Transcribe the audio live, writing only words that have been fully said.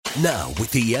Now, with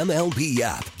the MLB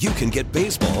app, you can get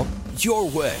baseball your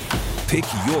way. Pick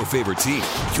your favorite team,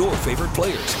 your favorite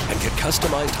players, and get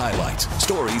customized highlights,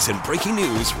 stories, and breaking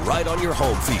news right on your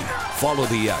home feed. Follow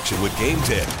the action with Game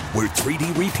 10, where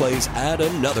 3D replays add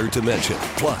another dimension.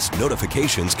 Plus,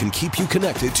 notifications can keep you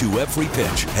connected to every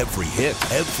pitch, every hit,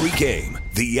 every game.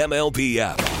 The MLB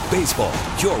app. Baseball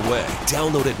your way.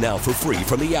 Download it now for free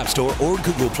from the App Store or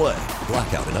Google Play.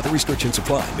 Blackout and other restrictions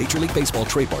apply. Major League Baseball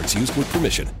trademarks used with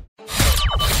permission.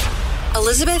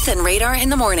 Elizabeth and Radar in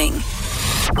the morning.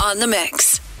 On the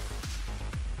Mix.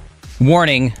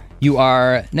 Warning, you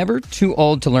are never too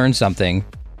old to learn something.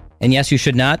 And yes, you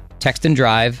should not text and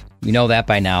drive. You know that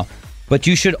by now. But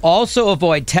you should also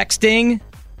avoid texting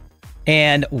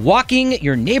and walking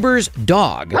your neighbor's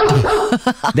dog.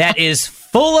 That is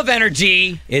full of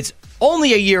energy. It's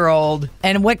only a year old.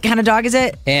 And what kind of dog is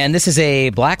it? And this is a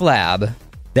black lab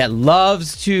that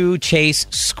loves to chase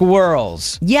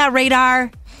squirrels. Yeah,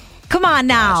 Radar. Come on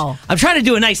now. I'm trying to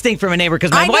do a nice thing for my neighbor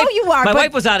because my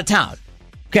wife was out of town.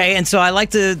 Okay, and so I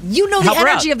like to You know the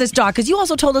energy of this dog because you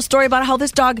also told a story about how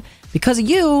this dog, because of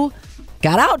you,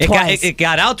 got out twice. It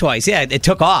got out twice. Yeah, it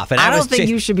took off. And I don't think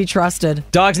you should be trusted.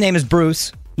 Dog's name is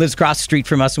Bruce. Lives across the street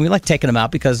from us, and we like taking him out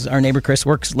because our neighbor Chris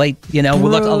works late. You know, we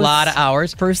look a lot of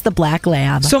hours. Bruce the black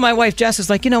lab. So my wife Jess is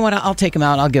like, you know what? I'll take him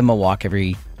out. I'll give him a walk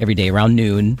every day around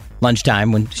noon,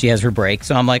 lunchtime when she has her break.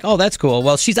 So I'm like, oh, that's cool.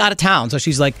 Well, she's out of town, so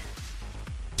she's like,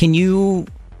 can you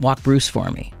walk Bruce for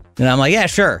me? And I'm like, yeah,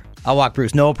 sure. I'll walk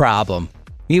Bruce. No problem.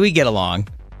 We get along.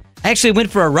 I actually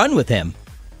went for a run with him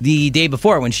the day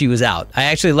before when she was out. I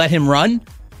actually let him run.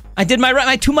 I did my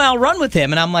 2-mile run with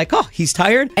him, and I'm like, oh, he's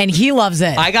tired. And he loves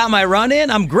it. I got my run in.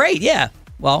 I'm great, yeah.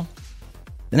 Well,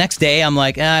 the next day, I'm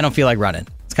like, I don't feel like running.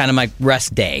 It's kind of my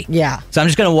rest day. Yeah. So I'm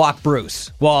just going to walk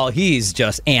Bruce. Well, he's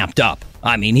just amped up.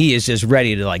 I mean, he is just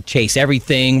ready to, like, chase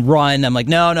everything, run. I'm like,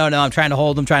 no. I'm trying to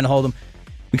hold him.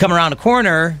 We come around a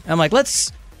corner. I'm like,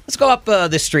 let's go up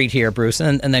this street here, Bruce,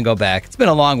 and then go back. It's been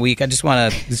a long week. I just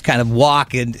want to just kind of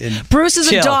walk and Bruce is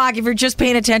chill. a dog, if you're just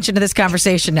paying attention to this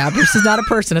conversation now. Bruce is not a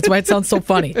person. That's why it sounds so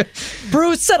funny.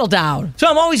 Bruce, settle down. So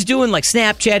I'm always doing like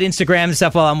Snapchat, Instagram and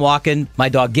stuff while I'm walking. My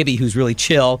dog Gibby, who's really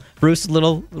chill. Bruce, a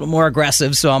little more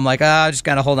aggressive. So I'm like, just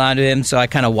kind of hold on to him. So I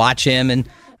kind of watch him, and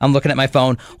I'm looking at my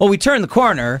phone. Well, we turn the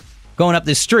corner, going up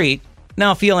this street. Now I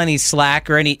don't feel any slack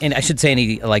or any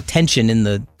like tension in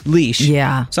the leash.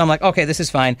 Yeah. So I'm like, okay, this is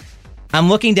fine. I'm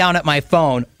looking down at my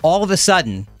phone. All of a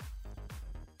sudden,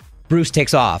 Bruce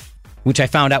takes off, which I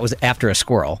found out was after a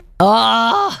squirrel.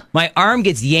 Oh. My arm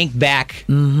gets yanked back.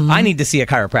 Mm-hmm. I need to see a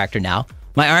chiropractor now.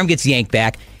 My arm gets yanked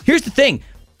back. Here's the thing.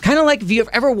 Kind of like if you've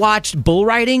ever watched bull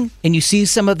riding and you see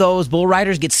some of those bull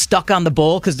riders get stuck on the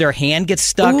bull because their hand gets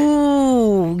stuck.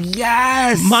 Ooh,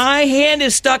 yes. My hand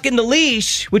is stuck in the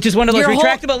leash, which is one of those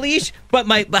retractable leash,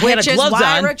 but I had gloves on. Which is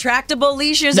why retractable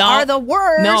leashes are the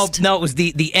worst. No, it was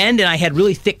the end, and I had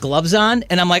really thick gloves on,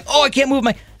 and I'm like, oh, I can't move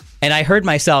my... And I heard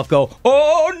myself go,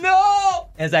 oh, no,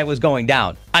 as I was going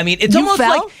down. I mean, it's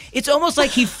almost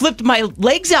like he flipped my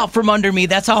legs out from under me.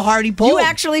 That's how hard he pulled. You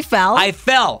actually fell? I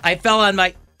fell on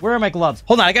my... Where are my gloves?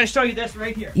 Hold on, I got to show you this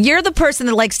right here. You're the person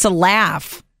that likes to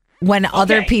laugh when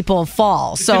other people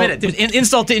fall. Just a minute. There's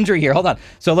insult to injury here. Hold on.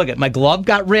 So look, my glove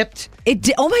got ripped. It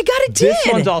did. Oh my God, it did.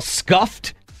 This one's all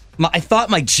scuffed. I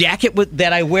thought my jacket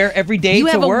that I wear every day to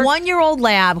work. You have a 1-year-old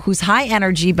lab who's high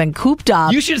energy, been cooped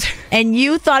up. And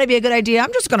you thought it'd be a good idea.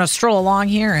 I'm just going to stroll along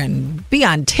here and be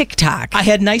on TikTok. I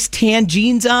had nice tan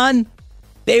jeans on.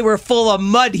 They were full of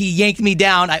mud. He yanked me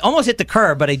down. I almost hit the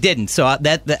curb, but I didn't. So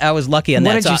I was lucky on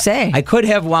that. What did you say? I could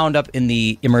have wound up in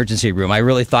the emergency room. I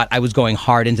really thought I was going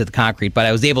hard into the concrete, but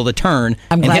I was able to turn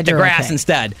and hit the grass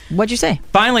instead. What'd you say?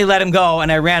 Finally let him go,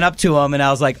 and I ran up to him, and I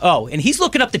was like, oh. And he's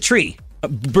looking up the tree.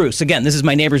 Bruce, again, this is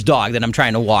my neighbor's dog that I'm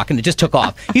trying to walk, and it just took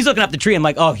off. He's looking up the tree. I'm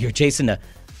like, oh, you're chasing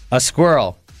a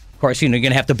squirrel. Of course, you're going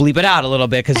to have to bleep it out a little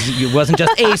bit because it wasn't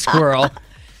just a squirrel.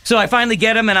 So I finally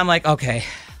get him, and I'm like, okay.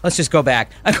 Let's just go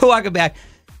back. I go walking back.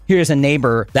 Here's a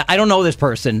neighbor that I don't know this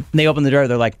person. And they open the door.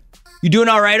 They're like, you doing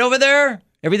all right over there?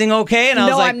 Everything okay? And I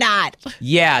was like, no, I'm not.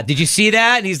 Yeah. Did you see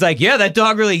that? And he's like, yeah, that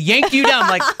dog really yanked you down. I'm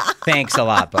like, thanks a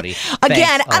lot, buddy.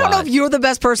 Again, I don't know if you're the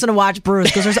best person to watch Bruce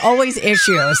because there's always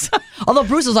issues. Although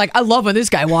Bruce is like, I love when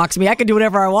this guy walks me. I can do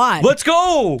whatever I want. Let's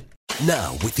go.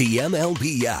 Now, with the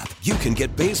MLB app, you can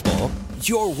get baseball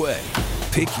your way.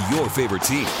 Pick your favorite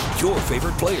team, your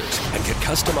favorite players, and get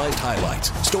customized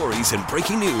highlights, stories, and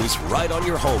breaking news right on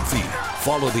your home feed.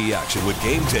 Follow the action with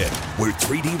Game Day, where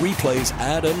 3D replays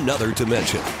add another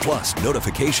dimension. Plus,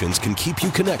 notifications can keep you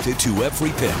connected to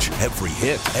every pitch, every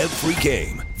hit, every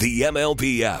game. The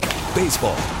MLB app.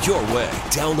 Baseball, your way.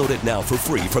 Download it now for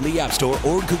free from the App Store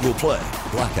or Google Play.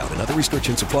 Blackout and other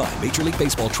restrictions apply. Major League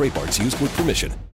Baseball trademarks used with permission.